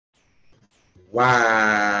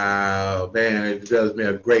Wow, man, it does me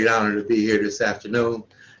a great honor to be here this afternoon.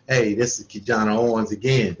 Hey, this is KeJohnna Owens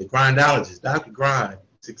again, the Grindologist, Dr. Grind,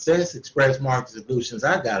 Success Express Market Solutions.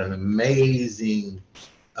 I got an amazing,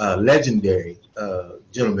 legendary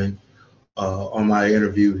gentleman on my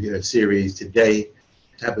interview here series today.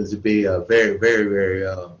 Happens to be very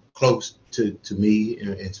close to me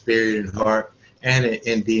in spirit and heart and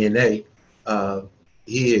in DNA. Uh,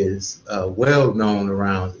 he is well known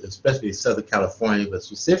around, especially Southern California, but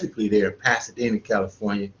specifically there in Pasadena,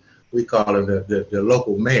 California. We call him the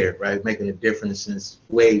local mayor, right? Making a difference since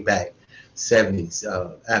way back 70s.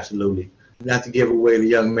 Absolutely. Not to give away the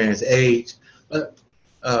young man's age, but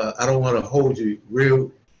I don't want to hold you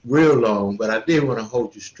real long, but I did want to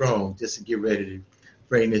hold you strong just to get ready to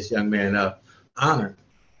bring this young man up. Honor,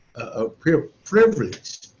 a pure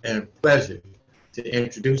privilege and pleasure to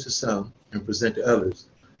introduce to some and present to others.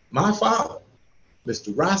 My father,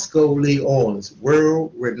 Mr. Roscoe Lee Owens,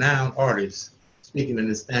 world-renowned artist, speaking in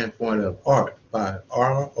the standpoint of art by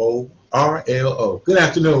RORLO. Good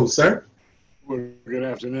afternoon, sir. Well, good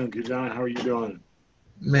afternoon, KeJohnna. How are you doing?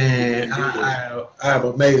 Man, I'm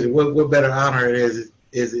amazing. What better honor is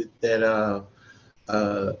it that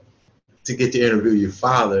to get to interview your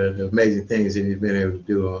father, the amazing things that he's been able to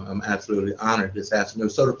do. I'm absolutely honored this afternoon.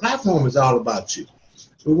 So the platform is all about you.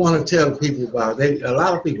 We want to tell people about it. A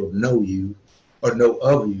lot of people know you or know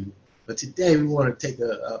of you, but today we want to take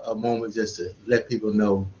a moment just to let people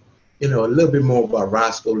know, a little bit more about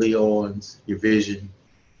Roscoe Lee Owens, your vision,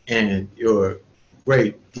 and your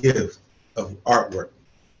great gift of artwork.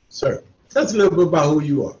 Sir, tell us a little bit about who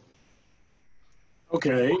you are.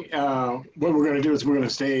 Okay. What we're going to do is we're going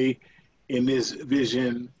to stay in this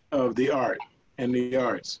vision of the art and the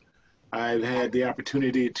arts. I've had the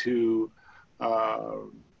opportunity to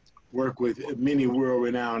work with many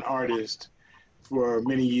world-renowned artists for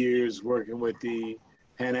many years, working with the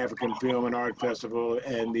Pan-African Film and Art Festival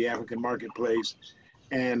and the African Marketplace,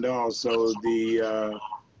 and also the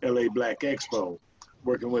LA Black Expo,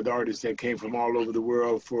 working with artists that came from all over the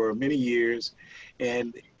world for many years.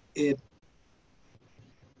 And it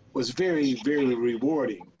was very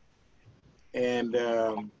rewarding. And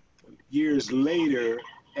years later,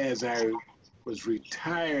 as I was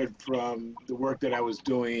retired from the work that I was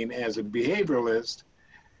doing as a behavioralist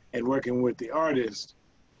and working with the artists,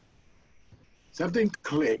 something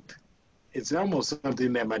clicked. It's almost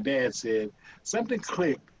something that my dad said, something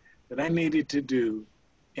clicked that I needed to do.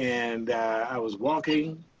 And I was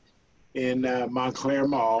walking in Montclair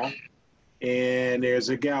Mall, and there's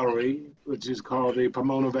a gallery, which is called the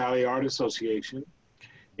Pomona Valley Art Association.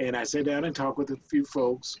 And I sat down and talked with a few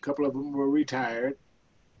folks. A couple of them were retired.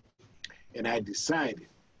 And I decided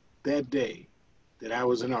that day that I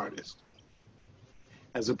was an artist,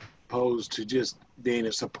 as opposed to just being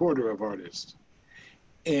a supporter of artists.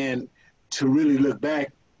 And to really look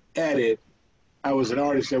back at it, I was an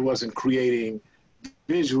artist that wasn't creating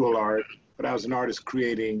visual art, but I was an artist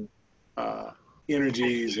creating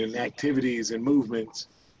energies and activities and movements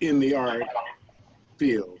in the art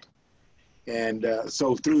field. And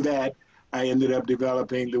so through that, I ended up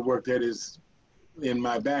developing the work that is in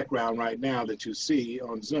my background right now that you see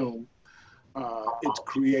on Zoom. It's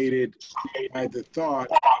created by the thought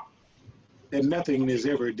that nothing is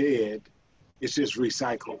ever dead. It's just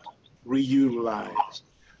recycled, reutilized.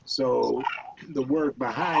 So the work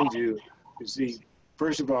behind you see,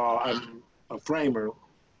 first of all, I'm a framer,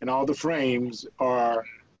 and all the frames are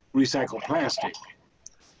recycled plastic.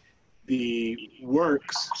 The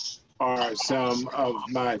works are some of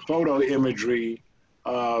my photo imagery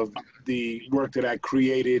of the work that I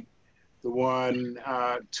created. The one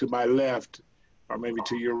to my left, or maybe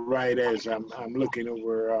to your right as I'm looking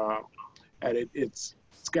over at it, it's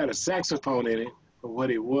got a saxophone in it, but what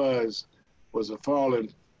it was a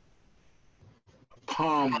fallen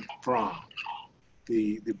palm frond,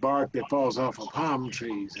 the bark that falls off of palm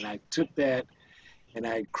trees. And I took that and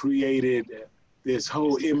I created this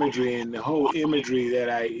whole imagery, and the whole imagery that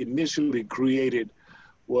I initially created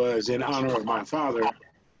was in honor of my father,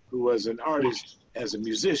 who was an artist as a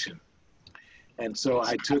musician. And so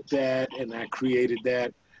I took that and I created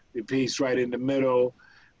that. The piece right in the middle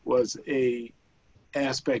was a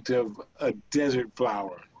aspect of a desert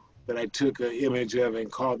flower that I took an image of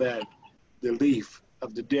and called that the leaf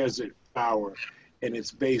of the desert flower. And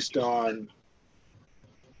it's based on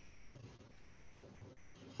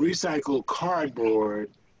recycled cardboard,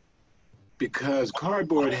 because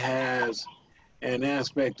cardboard has an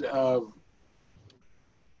aspect of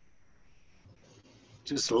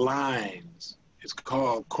just lines. It's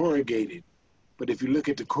called corrugated. But if you look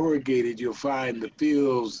at the corrugated, you'll find the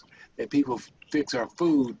fields that people fix our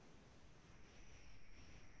food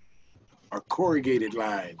are corrugated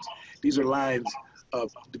lines. These are lines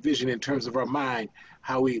of division in terms of our mind,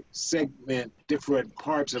 how we segment different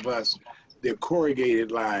parts of us. They're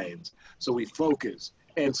corrugated lines. So we focus.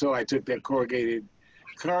 And so I took that corrugated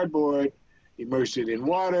cardboard, immersed it in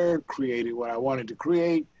water, created what I wanted to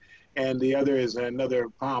create. And the other is another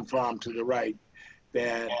palm farm to the right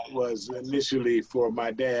that was initially for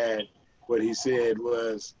my dad. What he said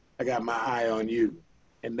was, I got my eye on you.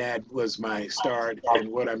 And that was my start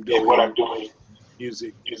in what I'm doing,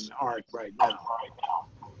 music and art right now.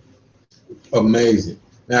 Amazing.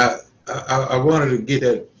 Now, I wanted to get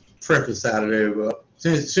that preface out of there, but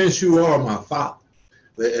since you are my father,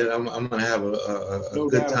 and I'm going to have a No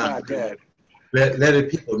good doubt time. about that. Letting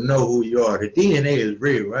people know who you are. The DNA is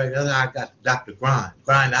real, right? That's how I got Dr.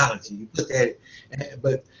 Grindology. You put that,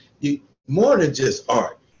 but you more than just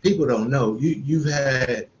art. People don't know. You've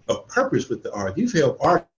had a purpose with the art. You've helped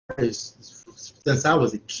artists since I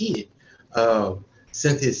was a kid.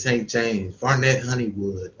 Cynthia St. James, Barnett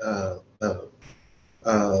Honeywood.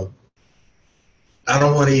 I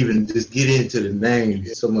don't want to even just get into the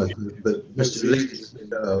names so much, but Mr.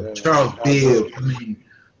 Lee, Charles Bibb. I mean,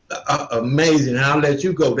 amazing. And I'll let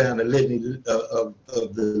you go down the litany of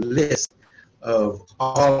the list of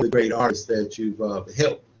all the great artists that you've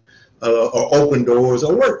helped or opened doors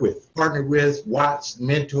or worked with, partnered with, watched,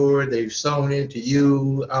 mentored. They've sewn into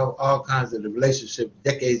you, all kinds of the relationship,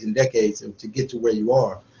 decades and decades to get to where you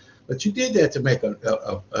are. But you did that to make an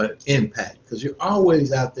impact, because you're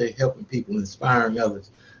always out there helping people, inspiring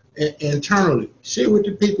others. Internally, share with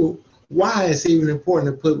the people why it's even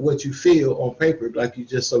important to put what you feel on paper, like you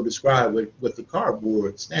just so described what the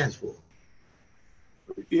cardboard stands for.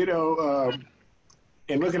 You know,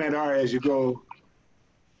 and looking at art as you go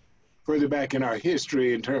further back in our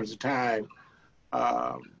history in terms of time,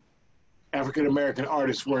 African-American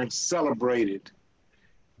artists weren't celebrated,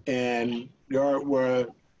 and the art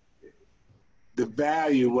the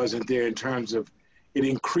value wasn't there in terms of it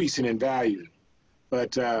increasing in value.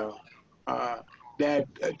 But that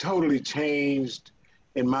totally changed,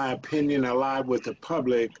 in my opinion, a lot with the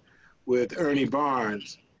public, with Ernie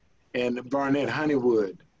Barnes and Barnett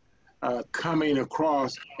Honeywood coming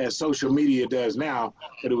across as social media does now,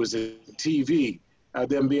 but it was a TV,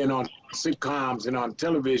 them being on sitcoms and on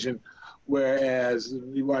television, whereas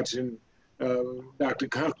you're watching Dr.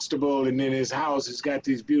 Constable, and in his house has got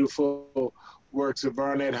these beautiful works of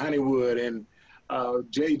Barnett Honeywood and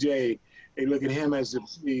JJ. They look at him as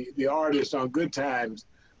the artist on Good Times,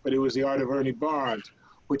 but it was the art of Ernie Barnes,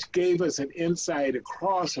 which gave us an insight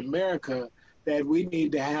across America that we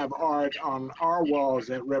need to have art on our walls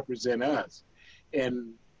that represent us.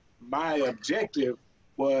 And my objective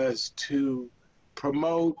was to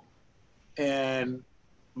promote and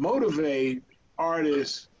motivate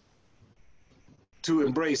artists to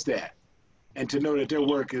embrace that and to know that their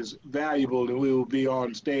work is valuable and we will be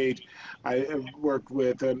on stage. I worked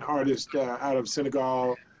with an artist out of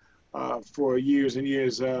Senegal for years and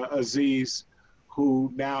years, Aziz,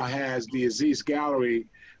 who now has the Aziz Gallery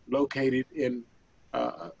located in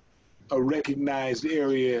a recognized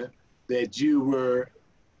area that you were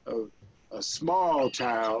a small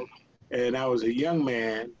child and I was a young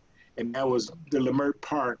man, and that was the Lemert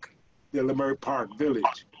Park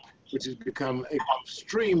Village, which has become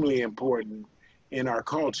extremely important in our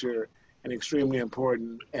culture and extremely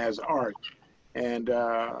important as art. And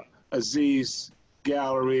Aziz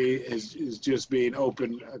Gallery is just being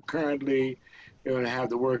opened currently. You're going to have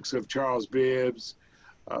the works of Charles Bibbs,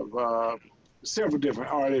 of several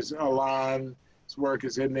different artists. Alan's work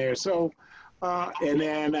is in there. So, and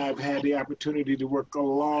then I've had the opportunity to work a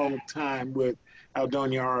long time with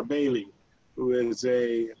Aldonia R. Bailey, who is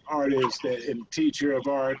a artist and teacher of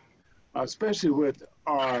art, especially with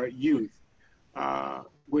our youth,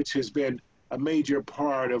 which has been a major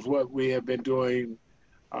part of what we have been doing,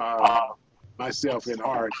 myself in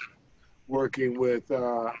art, working with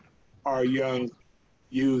our young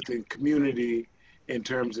youth and community in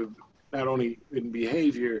terms of not only in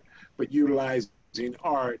behavior, but utilizing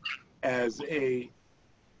art as a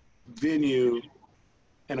venue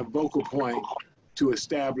and a vocal point to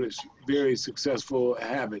establish very successful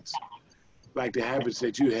habits, like the habits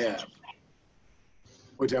that you have,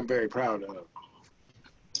 which I'm very proud of.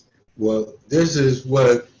 Well, this is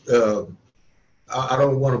what, I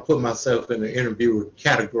don't want to put myself in the interviewer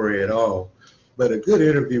category at all, but a good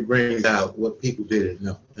interview brings out what people didn't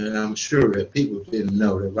know. And I'm sure that people didn't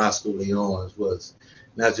know that Roscoe Owens was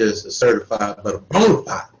not just a certified, but a bona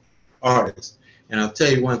fide artist. And I'll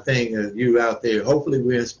tell you one thing, you out there, hopefully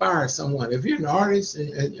we inspire someone. If you're an artist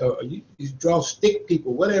or you draw stick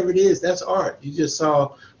people, whatever it is, that's art. You just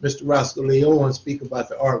saw Mr. Roscoe Owens speak about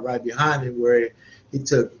the art right behind him, where he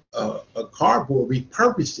took a cardboard,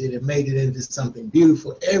 repurposed it, and made it into something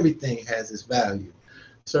beautiful. Everything has its value.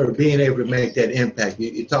 So being able to make that impact,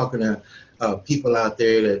 you're talking to people out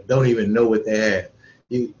there that don't even know what they have.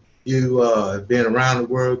 You have been around the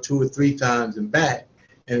world 2 or 3 times and back,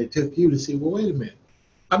 and it took you to see, well, wait a minute.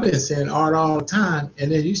 I've been seeing art all the time,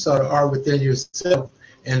 and then you saw the art within yourself,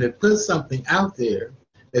 and to put something out there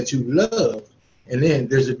that you love, and then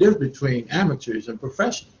there's a difference between amateurs and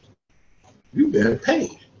professionals. You've been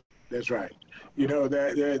paid. That's right. You know,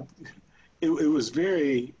 it was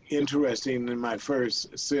very interesting. In my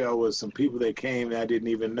first sale was some people that came that I didn't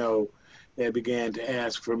even know that began to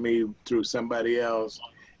ask for me through somebody else,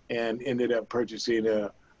 and ended up purchasing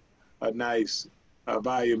a nice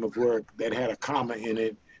volume of work that had a comma in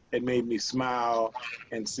it that made me smile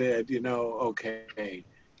and said, you know, okay,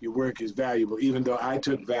 your work is valuable. Even though I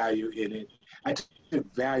took value in it, I took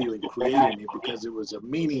value in creating it because it was a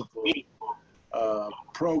meaningful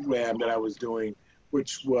program that I was doing,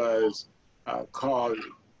 which was called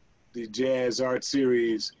the Jazz Art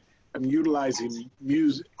Series. I'm utilizing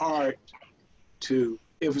art to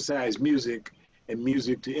emphasize music and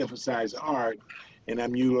music to emphasize art. And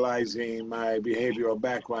I'm utilizing my behavioral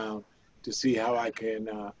background to see how I can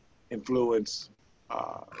influence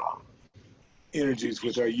energies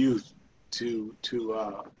with our youth to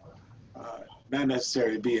not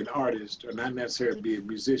necessarily be an artist or not necessarily be a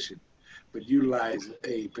musician, but utilize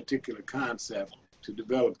a particular concept to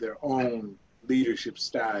develop their own leadership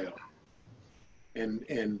style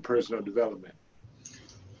and personal development.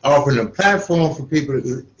 Offering a platform for people.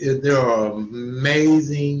 There are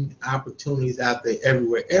amazing opportunities out there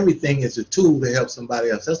everywhere. Everything is a tool to help somebody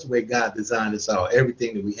else. That's the way God designed us all.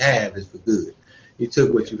 Everything that we have is for good. You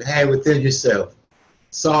took what you had within yourself,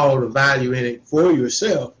 saw the value in it for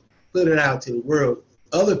yourself, put it out to the world.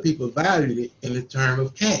 Other people valued it in the term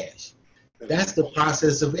of cash. That's the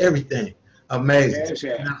process of everything. Amazing.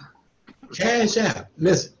 Cash out.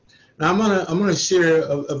 Listen. Now I'm gonna share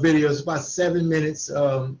a video. It's about 7 minutes.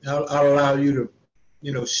 I'll allow you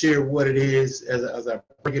to, share what it is as I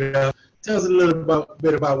bring it up. Tell us a little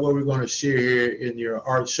bit about what we're going to share here in your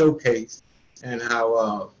art showcase, and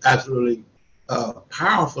how absolutely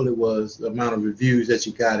powerful it was, the amount of reviews that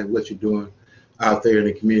you got and what you're doing out there in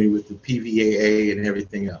the community with the PVAA and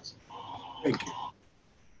everything else. Thank you.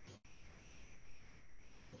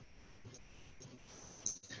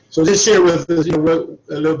 So just share with us, what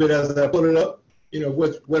a little bit as I pull it up,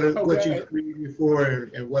 what you created before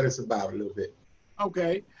and what it's about a little bit.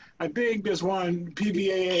 Okay. I think this one,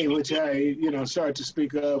 PVAA, which I, started to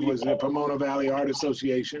speak of, was the Pomona Valley Art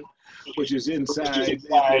Association, which is inside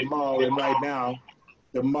the mall. And right now,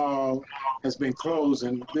 the mall has been closed.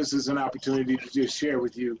 And this is an opportunity to just share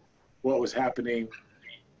with you what was happening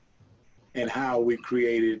and how we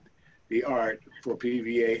created the art for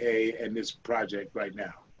PVAA and this project right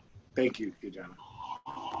now. Thank you, KeJohnna. Good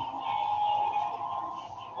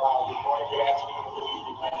morning, good afternoon, good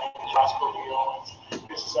evening. My name is Roscoe Owens.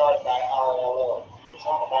 This is Art by RLO. It's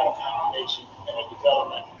all about a combination and a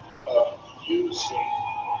development of using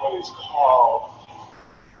what is called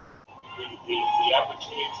the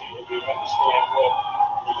opportunity to understand what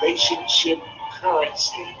relationship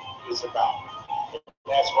currency is about.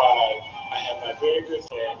 That's why I have my very good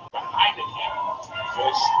friend behind the camera,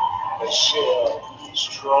 Miss Michelle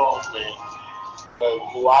Strongman,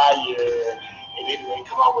 Wire, and anyway,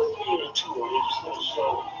 come on with me to originally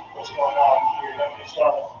show what's going on here. Let me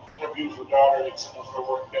start her beautiful daughter and some of her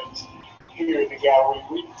work that's here in the gallery.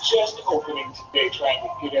 We're just opening today, trying to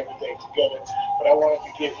get everything together, but I wanted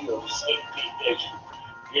to give you a sneak peek as you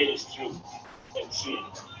gaze through and see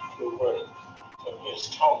the work of Miss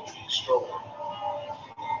Tony Strongman.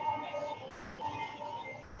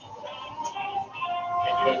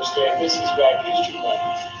 And you understand, this is Black History Month.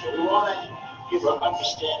 So we want to give an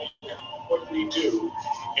understanding of what we do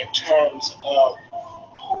in terms of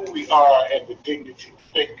who we are and the dignity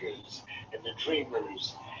thinkers and the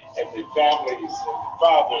dreamers and the families and the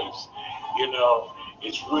fathers.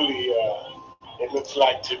 It's really, it looks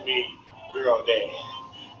like to me, Girl Day.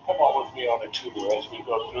 Come on with me on a tour as we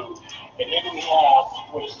go through. And then we have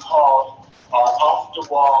what is called our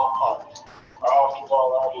off-the-wall art. Our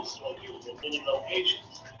off-the-wall art is located in many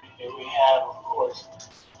locations. And we have, of course,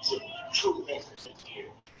 some true thinkers in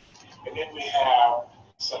here. And then we have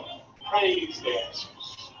some praise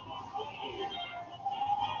dancers here.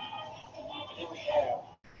 And then we have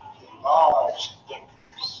the large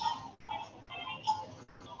thinkers.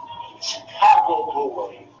 In Chicago,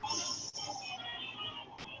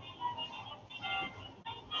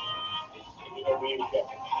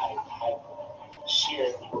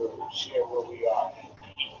 share where we are.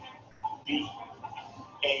 BAAArt.com.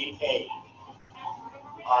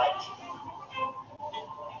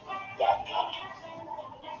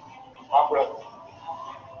 My brother,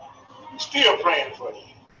 I'm still praying for you.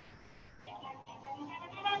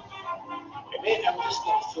 And then I'm just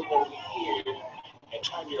going to flip over here and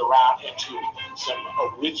turn you around into some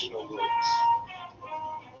original works.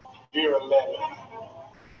 Vera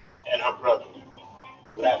and her brother,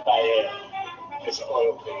 Raphael, it's an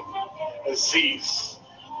oil painting. Aziz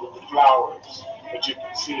with the flowers, but you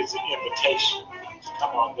can see it's an invitation to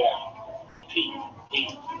come on down.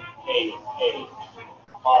 BAAAart.com.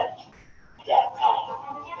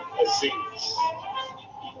 Aziz.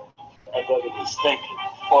 My brother was thinking,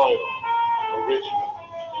 oil, original.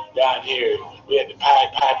 Down here, we had the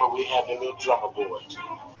Pied Piper, we had the little drummer board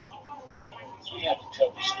too. So we have to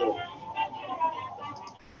tell the story.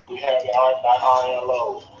 We have the art by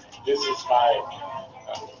RLO. This is my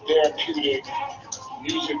therapeutic,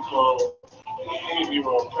 musical,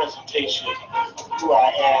 behavioral presentation of who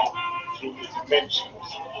I am through the dimensions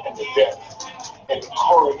and the depth. And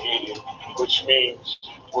corrugated, which means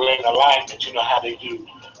we're in alignment. You know how they do.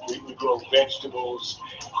 We grow vegetables,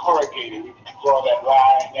 corrugated. We draw that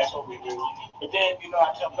line. That's what we do. But then, you know,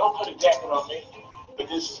 I tell them, don't put a jacket on me. But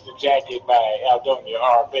this is the jacket by Aldonia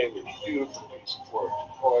R. Bailey. Beautiful piece of work.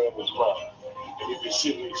 Oil as well. And you can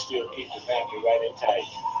see we still keep the family right in tight.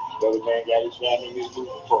 Brother man got his family moving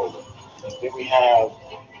forward. Then we have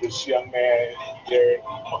this young man, Derek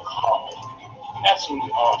McCall.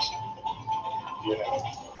 Absolutely awesome. You know,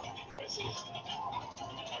 it's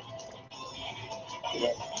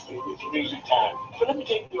music time. But let me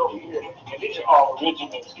take you over here. And these are all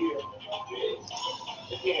originals here.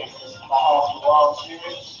 Again, my off-the-wall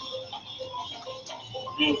series.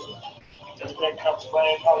 Music. Everything comes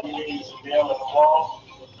playing. All you need is a nail in the wall.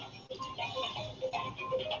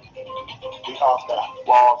 The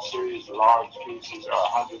off-the-wall series, the large pieces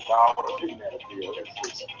are $100. Isn't that a deal?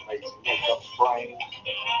 It's amazing. Makeup frame.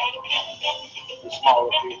 The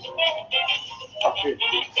smaller pieces are $50.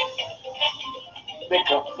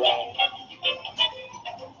 Makeup frame.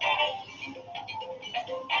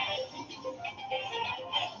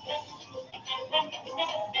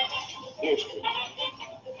 History.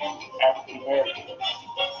 African American.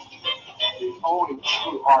 The only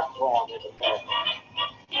true art form in America.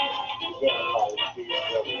 We've got a lot of big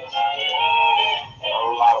brothers. A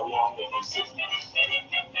lot of wonderful sisters.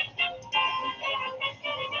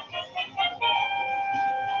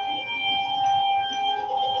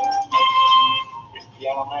 It's the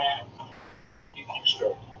yellow man. He keeps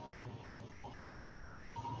struggling.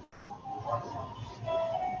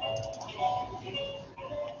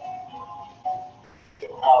 The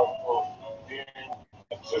powerful being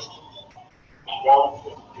existence. Develop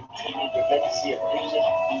and continue the legacy of music.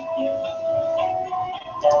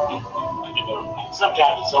 You know,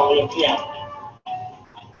 sometimes it's only a piano.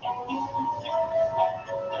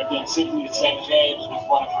 But then Sydney at St. James was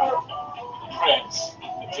one of her friends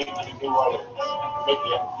that came to New Orleans. Make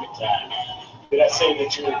you have a good time. Did I say that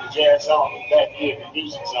you're in the JazzZone? Back here, the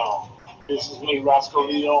music zone. This is me, Roscoe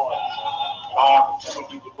Owens. My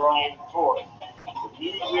opportunity to bring forth the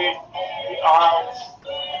music, the arts,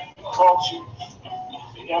 the culture,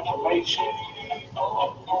 the information,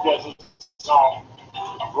 because it's on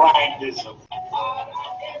Grindism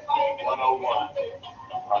 101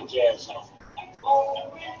 on JazzZone.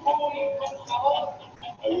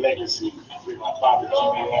 A legacy with my father,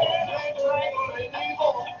 Jimmy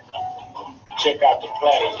Owens. Check out the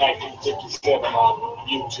platters, 1957 on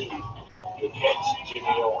YouTube. With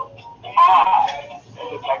Jimmy Owens. That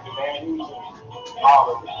looks like the man who's in all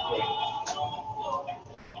of his plays.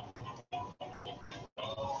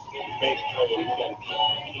 The bass player, we got to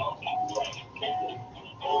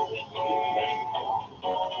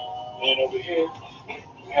then over here,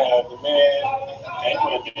 we have the man and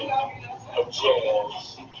women of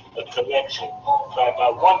jazz, a collection by my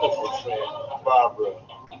wonderful friend, Barbara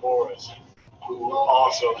Morrison, who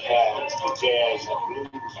also has the Jazz and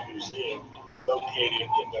Blues Museum located in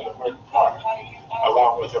the Lamert Park,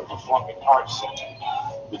 along with a Performing Arts Center.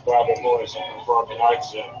 The Barbara Morrison Performing Arts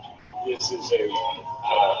Center. This is an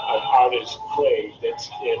artist play that's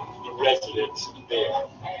in residence there.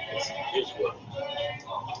 It's his work.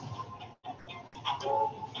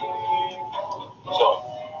 So,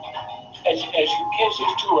 as you catch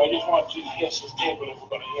this tour, I just want you to catch this table and we're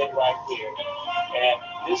going to head right there. And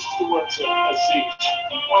this is the works of Aziz.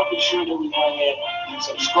 We want to be sure that we bring in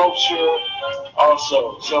some sculpture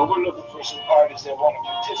also. So we're looking for some artists that want to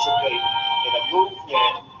participate in a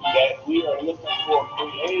movement that we are looking for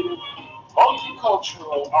creative,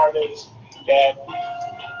 multicultural artists that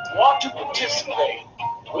want to participate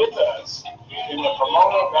with us in the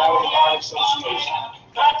Pomona Valley Art Association,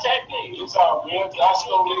 contact me. It's our good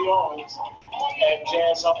Roscoe Owens at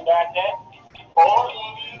JazzZone.net or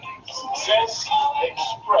Success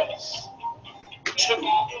Express 2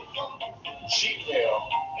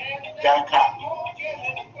 gmail.com.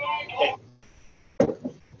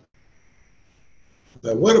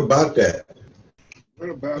 Now, what about that?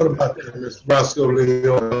 What What about about that, Mr. Roscoe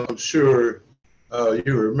Leo? I'm sure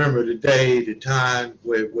you remember the day, the time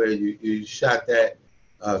where you shot that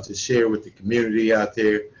to share with the community out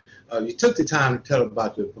there. You took the time to tell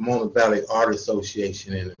about the Pomona Valley Art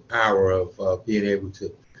Association and the power of being able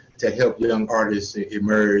to help young artists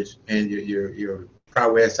emerge, and your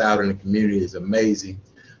prowess out in the community is amazing.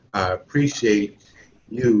 I appreciate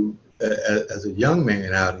you as a young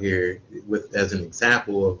man out here as an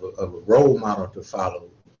example of a role model to follow.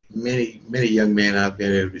 Many young men I've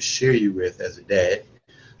been able to share you with as a dad.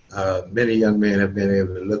 Many young men have been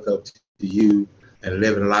able to look up to you and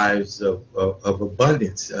living lives of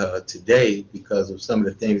abundance today because of some of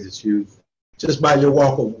the things that you, just by your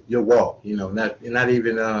walk, you know, not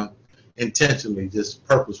even intentionally, just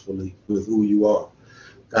purposefully with who you are.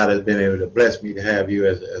 God has been able to bless me to have you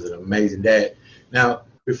as an amazing dad. Now,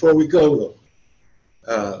 before we go,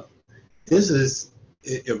 this is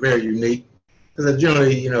a very unique, because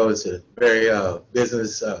generally, you know, it's a very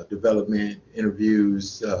business development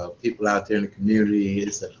interviews, people out there in the community.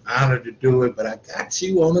 It's an honor to do it, but I got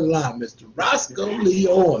you on the line, Mr. Roscoe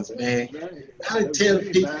Owens, man. You gotta tell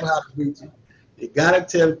the people how to reach you. You gotta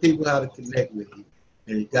tell the people how to connect with you,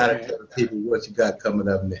 and you gotta tell the people what you got coming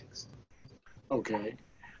up next. Okay.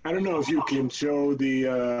 I don't know if you can show the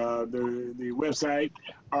website,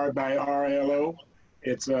 Art by RLO.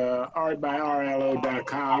 It's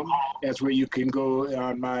artbyrlo.com. That's where you can go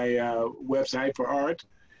on my website for art.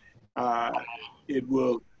 It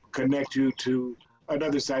will connect you to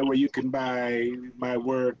another site where you can buy my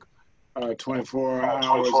work 24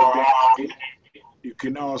 hours a day. You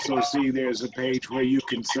can also see there's a page where you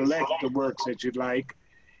can select the works that you'd like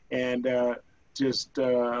and just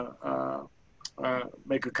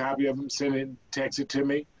make a copy of them, send it, text it to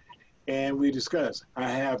me, and we discuss. I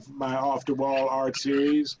have my Off the Wall art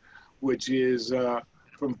series, which is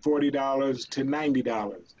from $40 to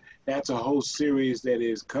 $90. That's a whole series that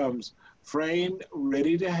comes framed,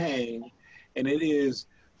 ready to hang, and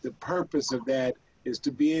the purpose of that is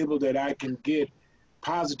to be able that I can get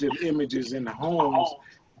positive images in homes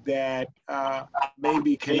that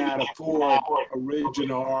maybe cannot afford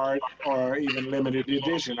original art or even limited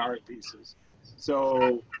edition art pieces.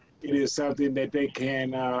 So it is something that they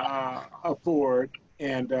can afford.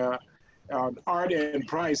 And on art and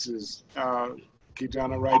prices,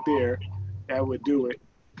 KeJohnna, right there, that would do it.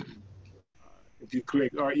 If you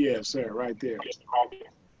click art, yes, sir, right there.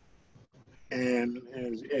 And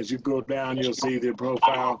as you go down, you'll see the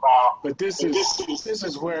profile. But this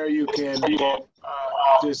is where you can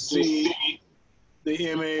just see the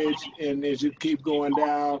image, and as you keep going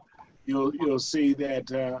down, you'll see that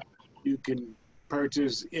you can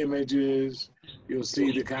purchase images. You'll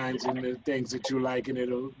see the kinds and the things that you like, and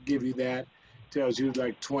it'll give you that. Tells you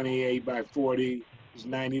like 28 by 40 is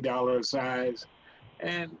 $90 size,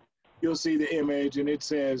 and you'll see the image, and it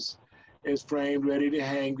says it's framed, ready to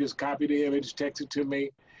hang. Just copy the image, text it to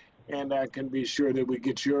me, and I can be sure that we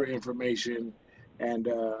get your information and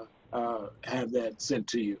have that sent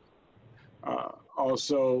to you.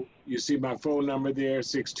 Also, you see my phone number there,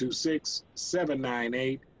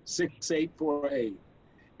 626-798-6848.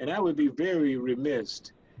 And I would be very remiss,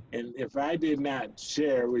 and if I did not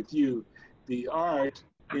share with you, the art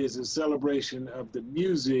is a celebration of the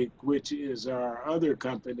music, which is our other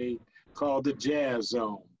company called the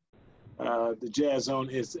JazzZone. The JazzZone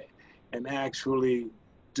is an actually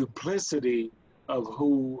duplicity of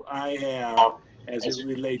who I am as it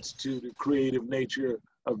relates to the creative nature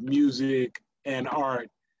of music and art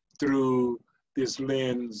through this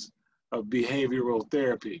lens of behavioral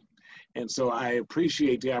therapy. And so I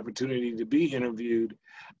appreciate the opportunity to be interviewed.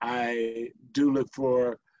 I do look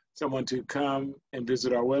for someone to come and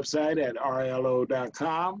visit our website at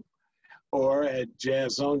rlo.com or at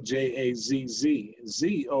JazzZone,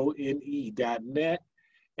 JazzZone.net,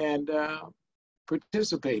 and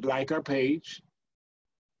participate, like our page,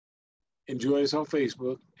 enjoy us on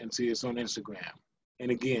Facebook, and see us on Instagram.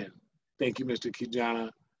 And again, thank you, Mr.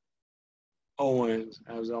 KeJohnna Owens.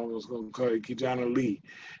 I was almost going to call you KeJohnna Lee.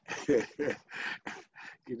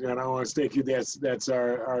 KeJohnna Owens, thank you. That's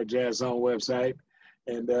our JazzZone website.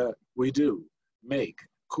 And we do make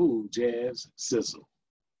cool jazz sizzle.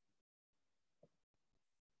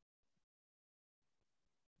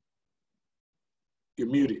 You're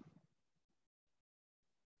muted.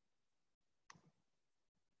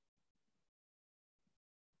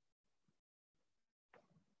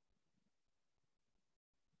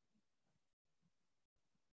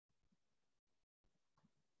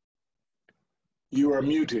 You are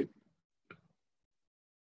muted.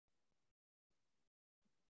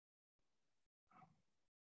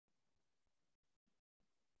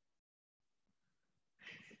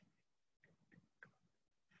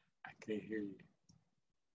 I can't hear you.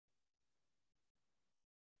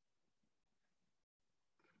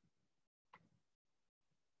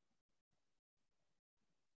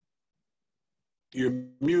 You're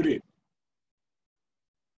muted.